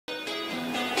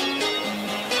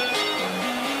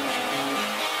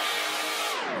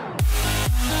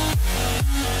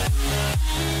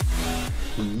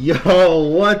Yo,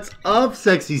 what's up,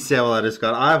 sexy Sailor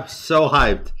Scott? I'm so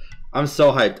hyped. I'm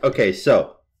so hyped. Okay,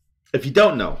 so if you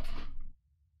don't know,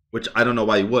 which I don't know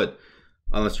why you would,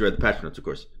 unless you read the patch notes, of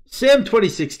course. Sam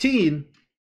 2016.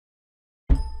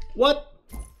 What?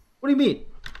 What do you mean?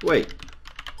 Wait.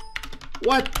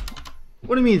 What?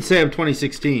 What do you mean Sam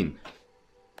 2016?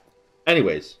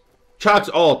 Anyways, CHAAC's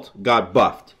alt got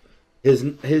buffed.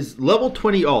 His level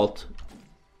 20 alt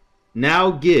now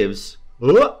gives,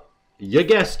 you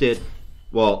guessed it,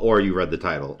 well, or you read the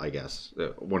title, I guess,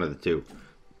 one of the two.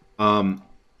 Hold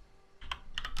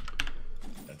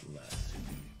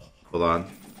on.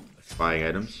 Buying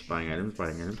items, buying items,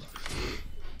 buying items.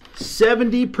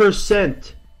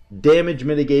 70% damage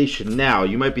mitigation. Now,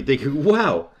 you might be thinking,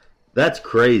 wow, that's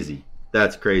crazy.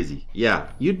 That's crazy. Yeah,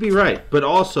 you'd be right. But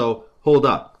also, hold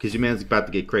up, because your man's about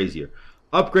to get crazier.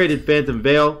 Upgraded Phantom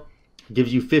Veil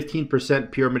gives you 15%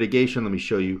 pure mitigation. Let me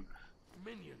show you.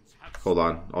 Hold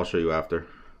on, I'll show you after.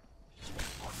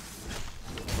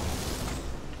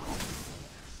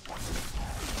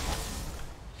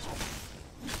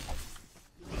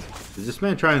 Is this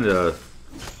man trying to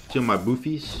steal my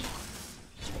boofies?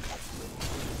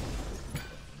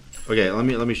 Okay,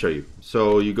 let me show you.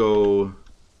 So you go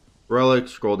relic,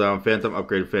 scroll down, Phantom,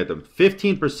 upgraded Phantom,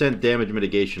 15% damage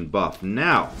mitigation buff.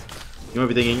 Now, you might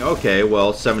be thinking, okay,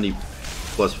 well, 70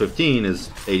 plus 15 is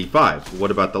 85.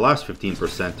 What about the last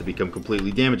 15% to become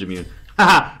completely damage immune?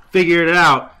 Haha, figured it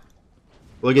out.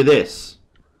 Look at this.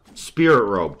 Spirit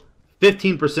Robe.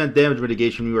 15% damage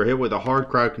mitigation when you are hit with a hard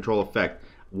crowd control effect.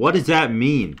 What does that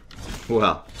mean?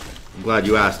 Well, I'm glad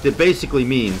you asked. It basically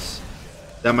means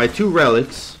that my two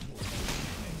relics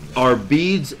are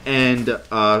beads and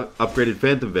upgraded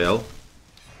Phantom Veil.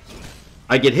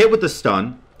 I get hit with the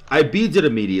stun. I beads it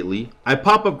immediately. I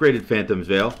pop upgraded Phantom's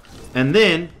Veil. And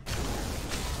then...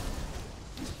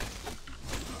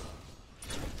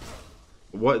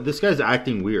 what? This guy's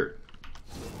acting weird.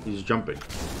 He's jumping.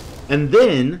 And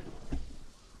then...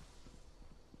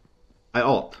 I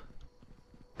ult.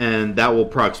 And that will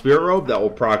proc Spirit Robe. That will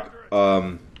proc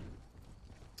the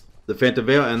Phantom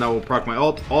Veil. And that will proc my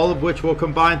ult. All of which will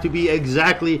combine to be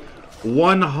exactly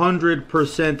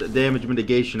 100% damage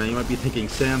mitigation. Now you might be thinking,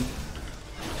 Sam,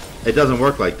 it doesn't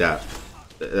work like that.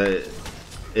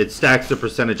 It stacks the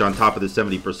percentage on top of the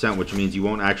 70%, which means you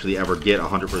won't actually ever get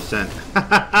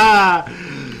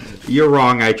 100%. You're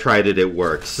wrong. I tried it. It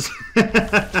works.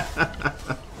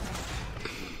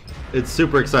 It's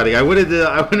super exciting. I went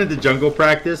into jungle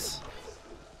practice,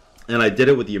 and I did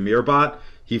it with the Ymir bot.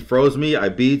 He froze me. I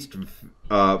beads,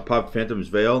 popped Phantom's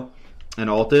Veil, and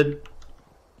ulted,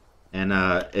 and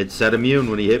it set immune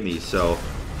when he hit me. So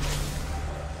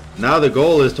now the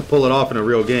goal is to pull it off in a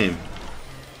real game.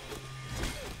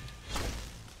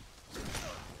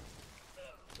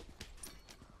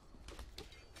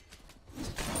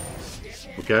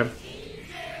 Okay.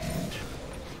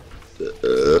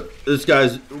 This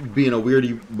guy's being a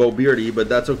weirdy Bo Beardy, but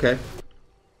that's okay.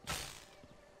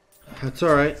 That's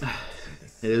alright.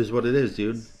 It is what it is,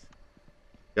 dude.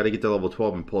 Gotta get to level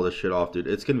 12 and pull this shit off, dude.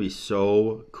 It's gonna be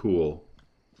so cool.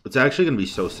 It's actually gonna be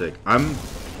so sick. I'm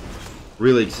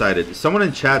really excited. Someone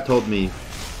in chat told me,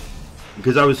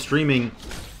 because I was streaming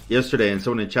yesterday, and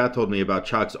someone in chat told me about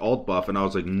CHAAC's alt buff, and I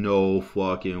was like, no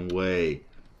fucking way.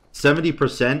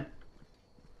 70%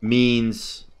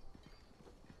 means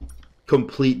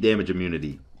complete damage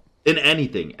immunity in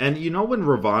anything. And you know when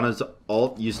Ravana's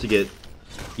alt used to get,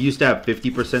 he used to have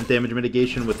 50% damage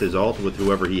mitigation with his alt with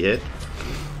whoever he hit?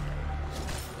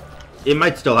 It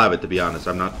might still have it, to be honest.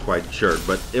 I'm not quite sure,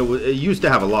 but it used to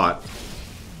have a lot.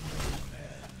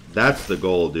 That's the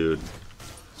goal, dude.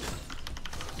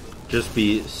 Just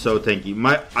be so tanky.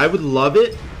 I would love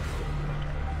it.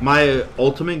 My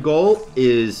ultimate goal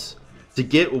is to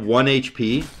get 1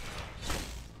 HP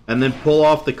and then pull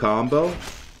off the combo,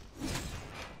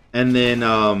 and then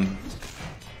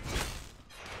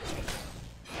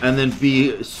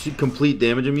be complete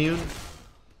damage immune.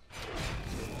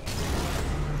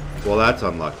 Well, that's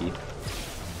unlucky.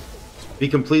 Be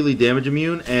completely damage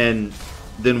immune and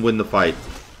then win the fight.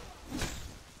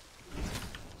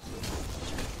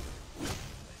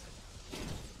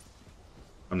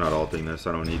 I'm not ulting this.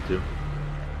 I don't need to.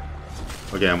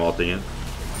 Okay, I'm ulting it.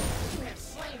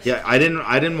 Yeah, I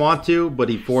didn't want to, but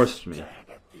he forced me.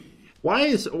 Why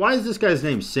is this guy's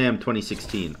name Sam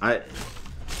 2016?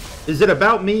 Is it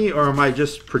about me, or am I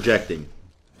just projecting?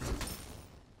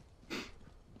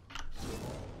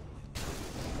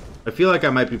 I feel like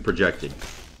I might be projecting.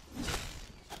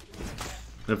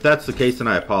 If that's the case, then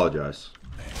I apologize.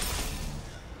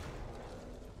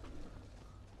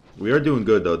 We are doing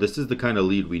good, though. This is the kind of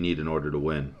lead we need in order to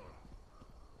win.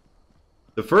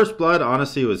 The first blood,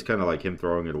 honestly, was kind of like him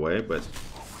throwing it away, but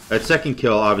that second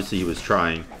kill, obviously, he was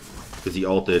trying because he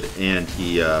ulted and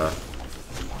he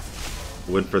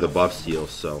went for the buff steal,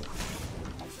 so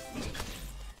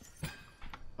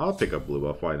I'll pick up blue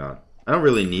buff, why not? I don't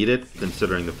really need it,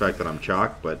 considering the fact that I'm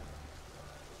CHAAC, but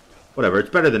whatever, it's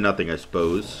better than nothing, I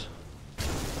suppose.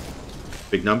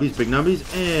 Big numbies,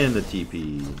 and the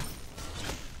TP.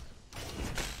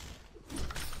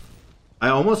 I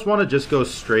almost want to just go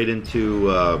straight into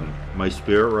my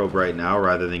spirit robe right now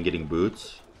rather than getting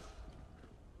boots.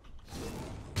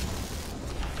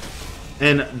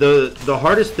 And the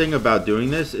hardest thing about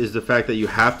doing this is the fact that you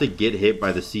have to get hit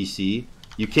by the CC.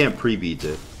 You can't pre-beads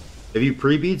it. If you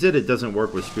pre-beads it, it doesn't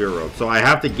work with spirit robe. So I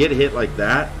have to get hit like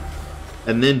that,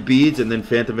 and then beads, and then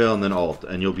Phantom Veil, and then ult,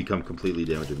 and you'll become completely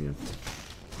damage immune.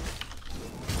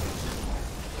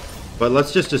 But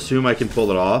let's just assume I can pull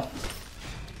it off.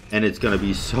 And it's gonna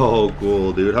be so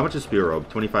cool, dude. How much is Spear Robe?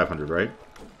 2,500, right?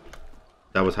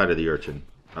 That was Height of the Urchin.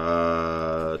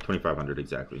 2,500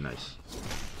 exactly. Nice.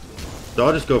 So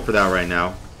I'll just go for that right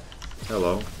now.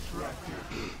 Hello.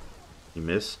 You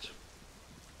missed.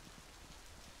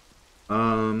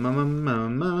 I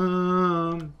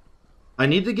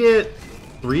need to get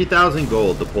 3,000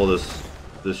 gold to pull this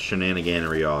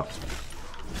shenaniganery off.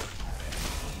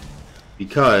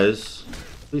 Because,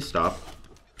 please stop.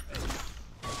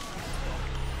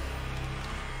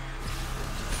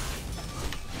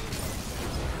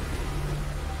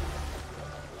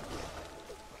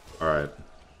 Alright.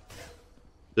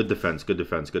 Good defense, good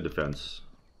defense, good defense.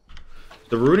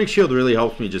 The Runic Shield really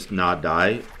helps me just not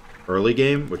die early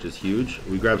game, which is huge.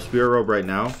 We grab Spear Robe right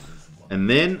now. And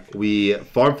then we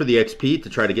farm for the XP to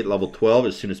try to get level 12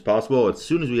 as soon as possible. As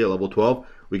soon as we get level 12,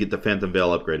 we get the Phantom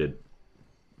Veil upgraded.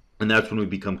 And that's when we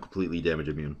become completely damage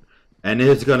immune. And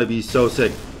it's going to be so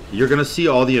sick. You're going to see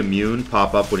all the immune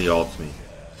pop up when he ults me.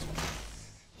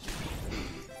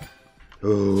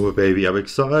 Oh, baby, I'm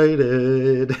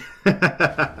excited.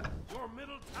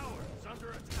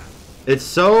 It's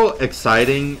so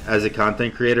exciting as a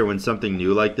content creator when something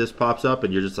new like this pops up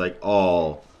and you're just like,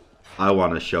 oh, I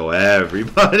want to show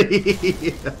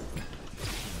everybody.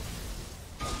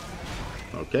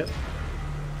 Okay.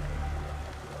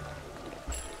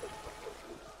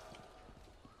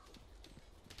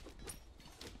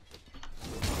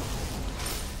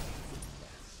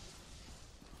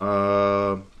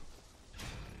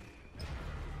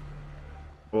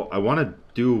 Well, I want to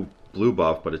do blue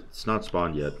buff, but it's not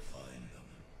spawned yet.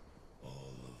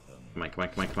 Come on, come on,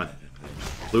 come on, come on.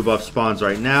 Blue buff spawns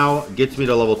right now, gets me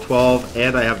to level 12,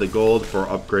 and I have the gold for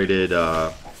upgraded,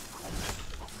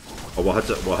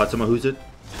 who's it?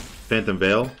 Phantom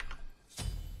Veil.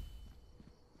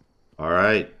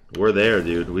 Alright, we're there,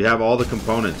 dude. We have all the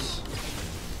components.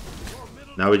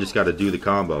 Now we just got to do the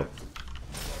combo.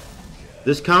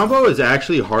 This combo is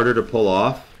actually harder to pull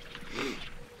off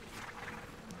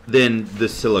than the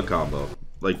Scylla combo.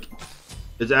 Like,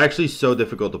 it's actually so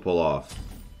difficult to pull off.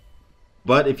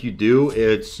 But if you do,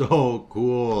 it's so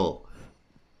cool.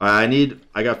 I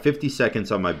got 50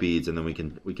 seconds on my beads, and then we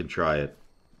can try it.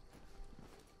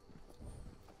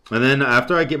 And then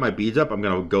after I get my beads up, I'm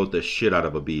gonna goat the shit out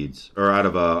of a beads, or out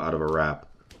of a wrap.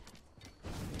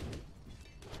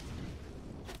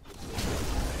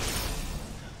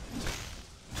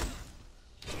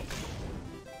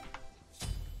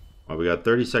 Well, we got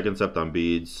 30 seconds left on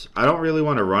beads. I don't really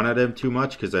want to run at him too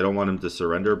much because I don't want him to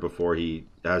surrender before he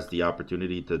has the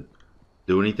opportunity to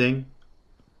do anything.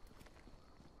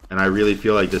 And I really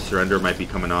feel like the surrender might be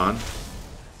coming on.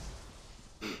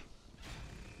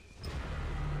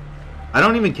 I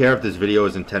don't even care if this video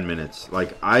is in 10 minutes.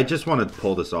 Like, I just want to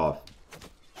pull this off.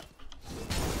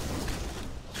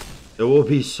 It will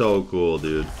be so cool,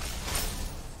 dude.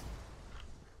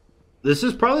 This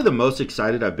is probably the most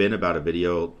excited I've been about a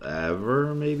video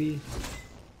ever, maybe?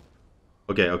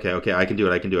 Okay, okay, okay. I can do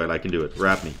it, I can do it, I can do it.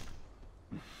 Wrap me.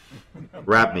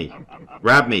 Wrap me.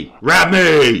 Wrap me. Wrap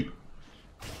me!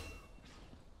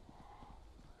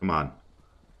 Come on.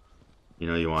 You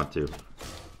know you want to.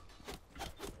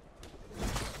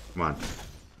 Come on.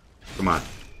 Come on.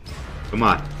 Come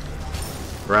on.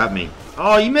 Wrap me.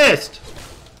 Oh, you missed!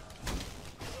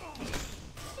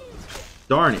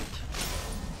 Darn it.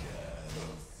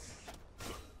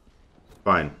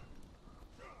 Fine.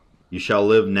 You shall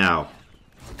live now.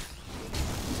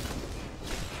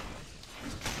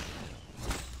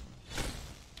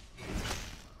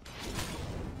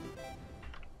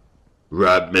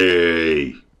 Wrap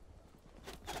me.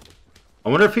 I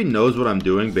wonder if he knows what I'm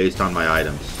doing based on my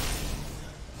items.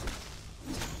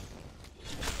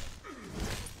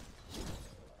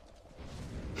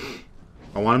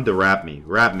 I want him to wrap me.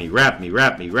 Wrap me, wrap me,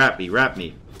 wrap me, wrap me, wrap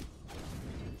me.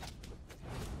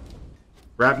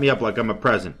 Wrap me up like I'm a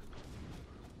present.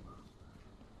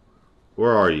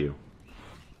 Where are you?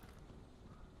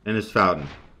 In his fountain.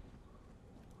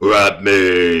 Wrap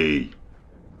me!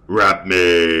 Wrap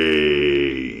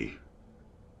me!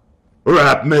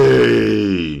 Wrap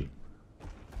me!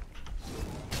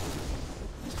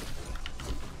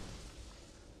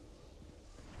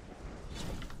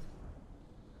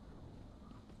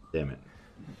 Damn it.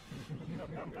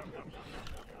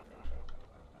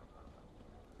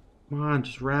 Come on,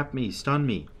 just wrap me. Stun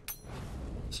me.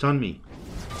 Stun me.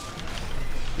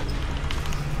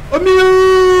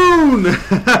 Immune!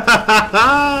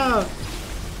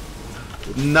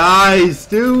 Nice,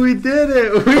 dude. We did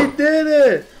it. We did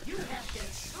it.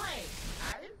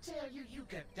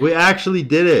 We actually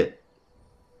did it.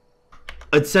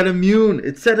 It said immune.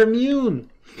 It said immune.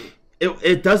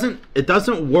 It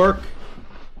doesn't work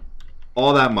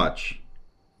all that much.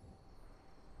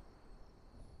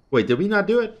 Wait, did we not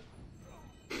do it?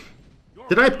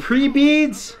 Did I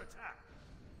pre-beads?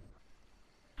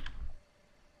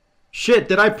 Shit,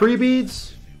 did I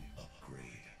pre-beads?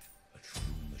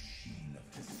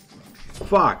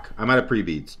 Fuck, I might have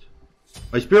pre-beads.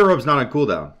 My spirit robe's not on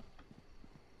cooldown.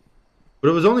 But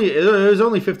it was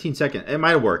only 15 seconds. It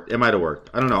might have worked. It might have worked.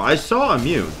 I don't know. I saw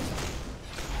immune.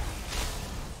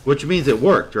 Which means it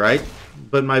worked, right?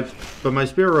 But my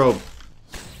spirit robe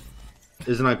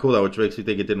isn't on cooldown, which makes me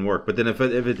think it didn't work. But then if it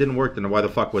didn't work, then why the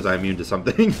fuck was I immune to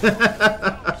something?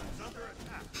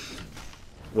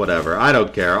 Whatever. I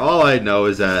don't care. All I know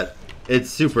is that it's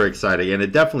super exciting, and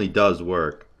it definitely does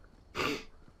work.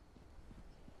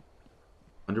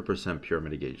 100% pure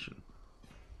mitigation.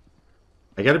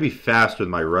 I gotta be fast with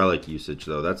my relic usage,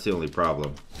 though. That's the only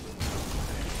problem.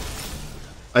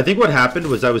 I think what happened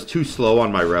was I was too slow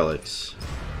on my relics.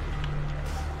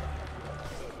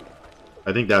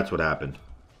 I think that's what happened.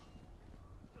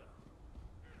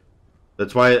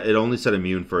 That's why it only said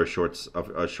immune for a short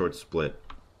split.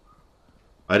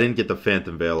 I didn't get the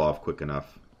Phantom Veil off quick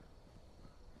enough.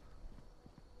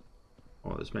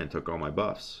 Oh, this man took all my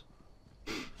buffs.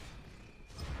 I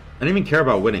didn't even care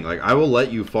about winning. Like, I will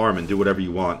let you farm and do whatever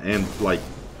you want. And, like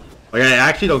I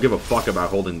actually don't give a fuck about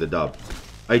holding the dub.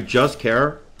 I just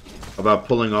care about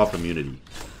pulling off immunity.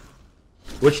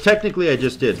 Which technically I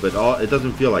just did, but it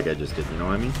doesn't feel like I just did, you know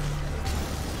what I mean?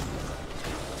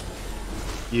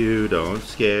 You don't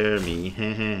scare me.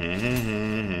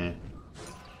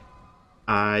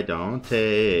 I don't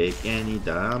take any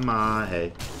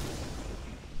damage.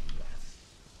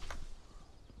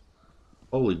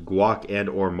 Holy guac and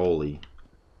or moly.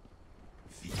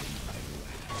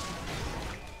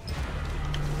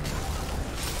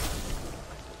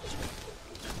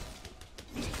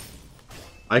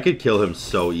 I could kill him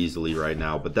so easily right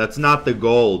now, but that's not the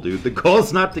goal, dude. The goal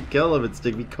is not to kill him, it's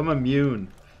to become immune.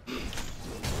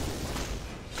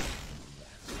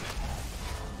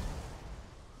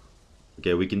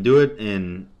 Okay, we can do it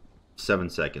in 7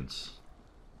 seconds.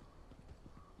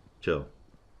 Chill.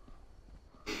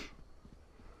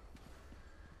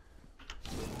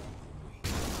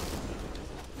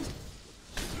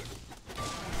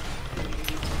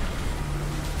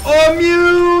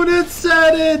 Immune! It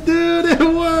said it, dude! It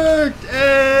worked!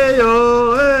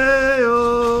 Ayo!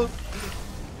 Ayo!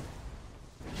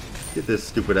 Get this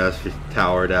stupid ass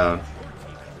tower down.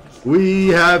 We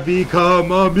have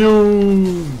become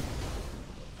immune!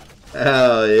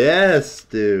 Hell yes,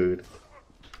 dude.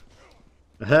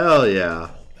 Hell yeah.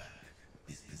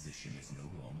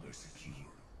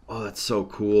 Oh, that's so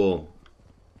cool.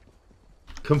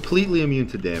 Completely immune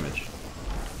to damage.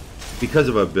 Because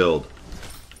of a build.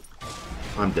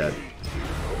 I'm dead.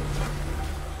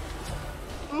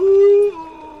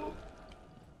 Ooh.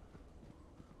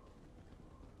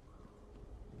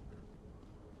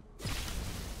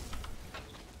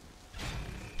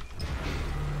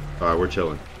 Alright, we're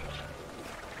chilling.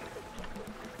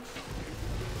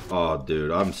 Oh,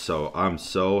 dude, I'm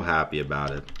so happy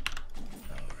about it.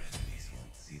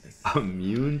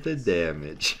 Immune to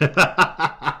damage.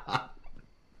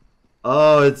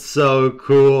 Oh, it's so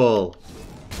cool.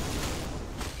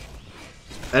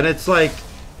 And it's like,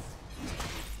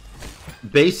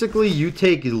 basically you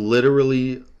take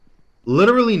literally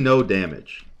no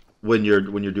damage when you're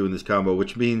doing this combo,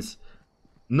 which means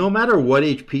no matter what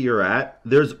HP you're at,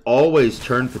 there's always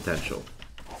turn potential.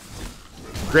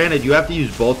 Granted, you have to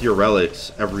use both your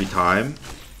relics every time,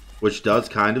 which does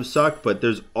kind of suck, but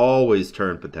there's always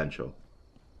turn potential.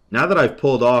 Now that I've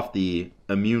pulled off the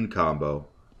immune combo,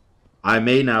 I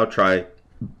may now try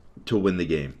to win the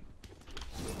game.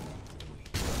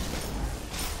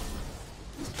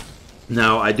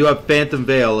 Now, I do have Phantom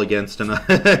Veil against an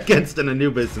against an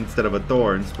Anubis instead of a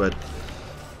Thorns, but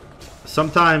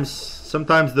sometimes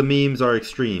the memes are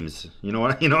extremes. You know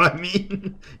what I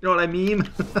mean? You know what I mean?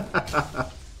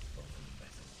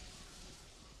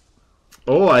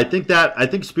 Oh, I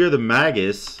think Spear the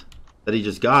Magus that he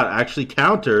just got actually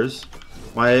counters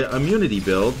my immunity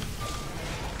build.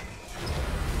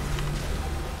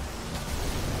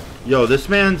 Yo, this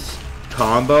man's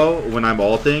combo when I'm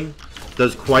ulting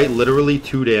does quite literally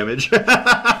 2 damage. Come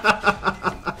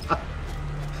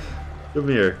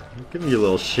here. Come here, you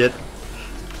little shit.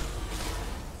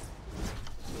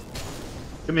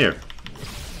 Come here.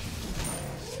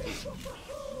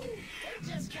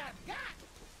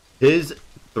 His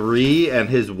 3 and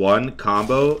his 1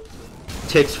 combo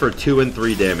ticks for 2 and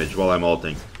 3 damage while I'm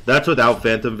ulting. That's without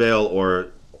Phantom Veil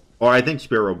or I think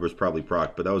Spirit Robe was probably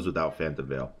proc, but that was without Phantom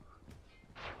Veil.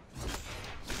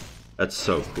 That's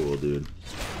so cool, dude.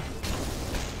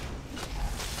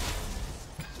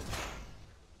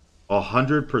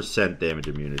 100% damage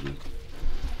immunity.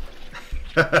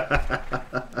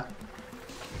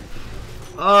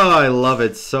 Oh, I love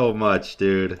it so much,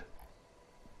 dude.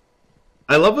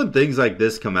 I love when things like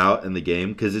this come out in the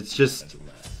game because it's just,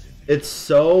 it's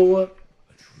so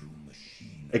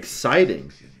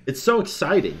exciting. It's so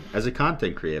exciting as a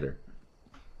content creator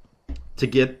to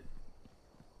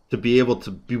be able to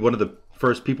be one of the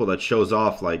first people that shows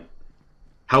off like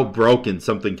how broken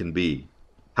something can be,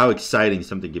 how exciting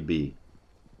something can be.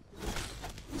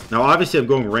 Now, obviously, I'm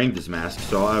going ranked as Mask,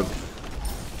 so I'm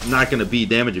not going to be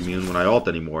damage immune when I ult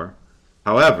anymore.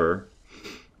 However,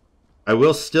 I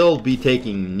will still be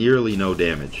taking nearly no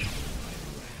damage.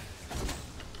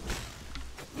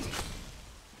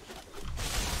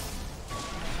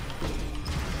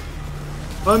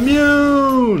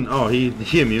 Immune! Oh,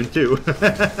 he immune too.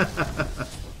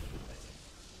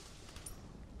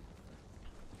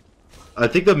 I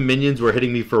think the minions were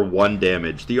hitting me for 1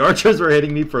 damage. The archers were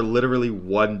hitting me for literally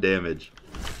 1 damage.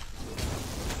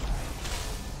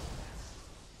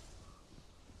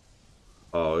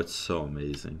 Oh, it's so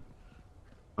amazing.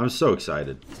 I'm so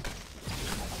excited.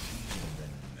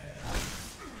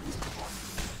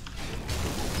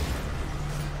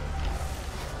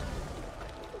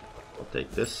 I'll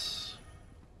take this.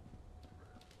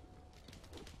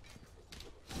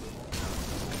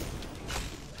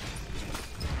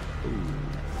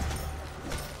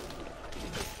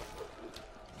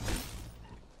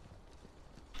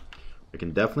 I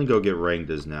can definitely go get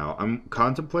ranked as now. I'm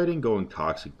contemplating going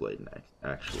Toxic Blade next,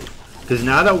 actually. Because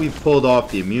now that we've pulled off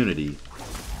the immunity,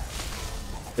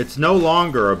 it's no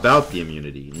longer about the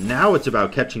immunity. Now it's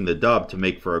about catching the dub to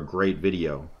make for a great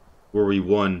video where we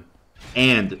won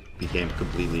and became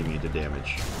completely immune to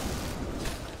damage.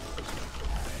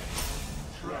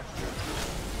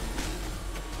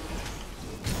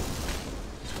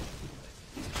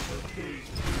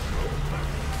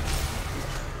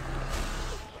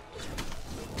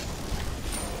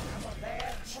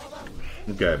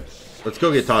 Okay, let's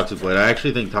go get Toxic Blade. I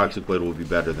actually think Toxic Blade will be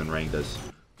better than Rang does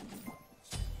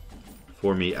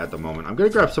for me at the moment. I'm going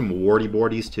to grab some Warty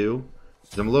Boardies too,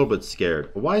 because I'm a little bit scared.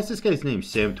 Why is this guy's name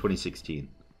Sam2016?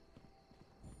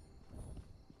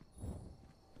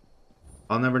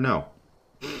 I'll never know.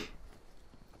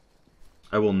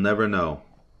 I will never know.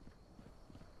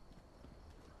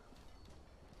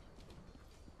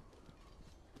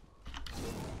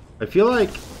 I feel like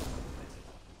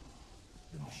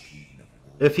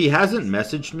if he hasn't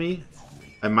messaged me,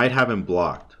 I might have him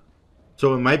blocked.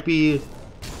 So it might be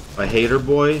a hater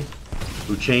boy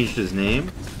who changed his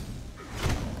name.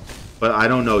 But I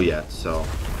don't know yet, so.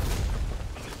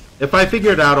 If I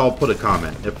figure it out, I'll put a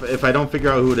comment. If I don't figure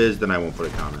out who it is, then I won't put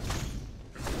a comment.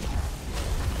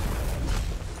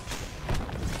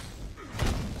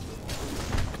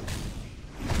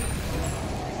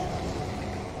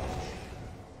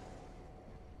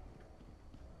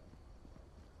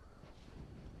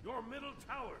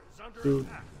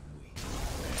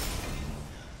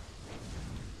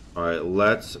 Alright,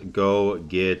 let's go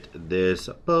get this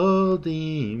Bull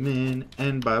Demon.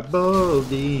 And by Bull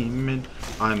Demon,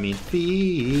 I mean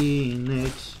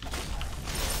Phoenix.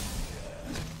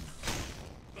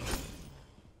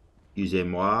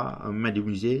 Excusez-moi,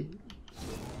 mademoiselle.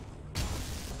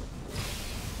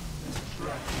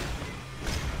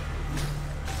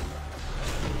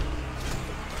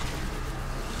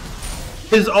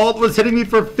 His ult was hitting me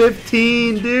for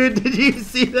 15, dude. Did you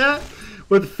see that?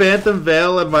 With Phantom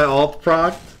Veil and my ult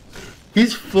proc.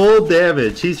 He's full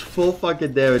damage. He's full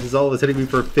fucking damage. His ult was hitting me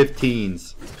for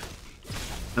 15s.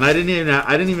 And I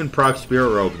didn't even proc Spirit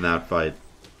Robe in that fight.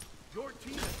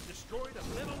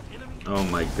 Oh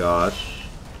my gosh.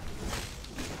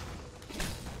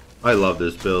 I love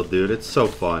this build, dude. It's so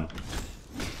fun.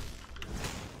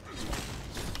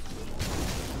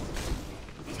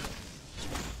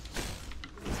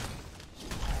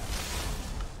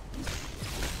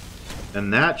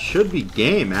 And that should be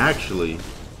game, actually.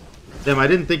 Damn, I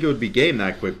didn't think it would be game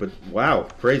that quick, but wow,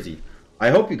 crazy. I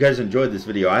hope you guys enjoyed this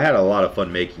video. I had a lot of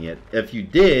fun making it. If you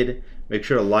did, make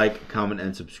sure to like, comment,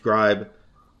 and subscribe.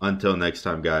 Until next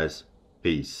time, guys.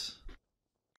 Peace.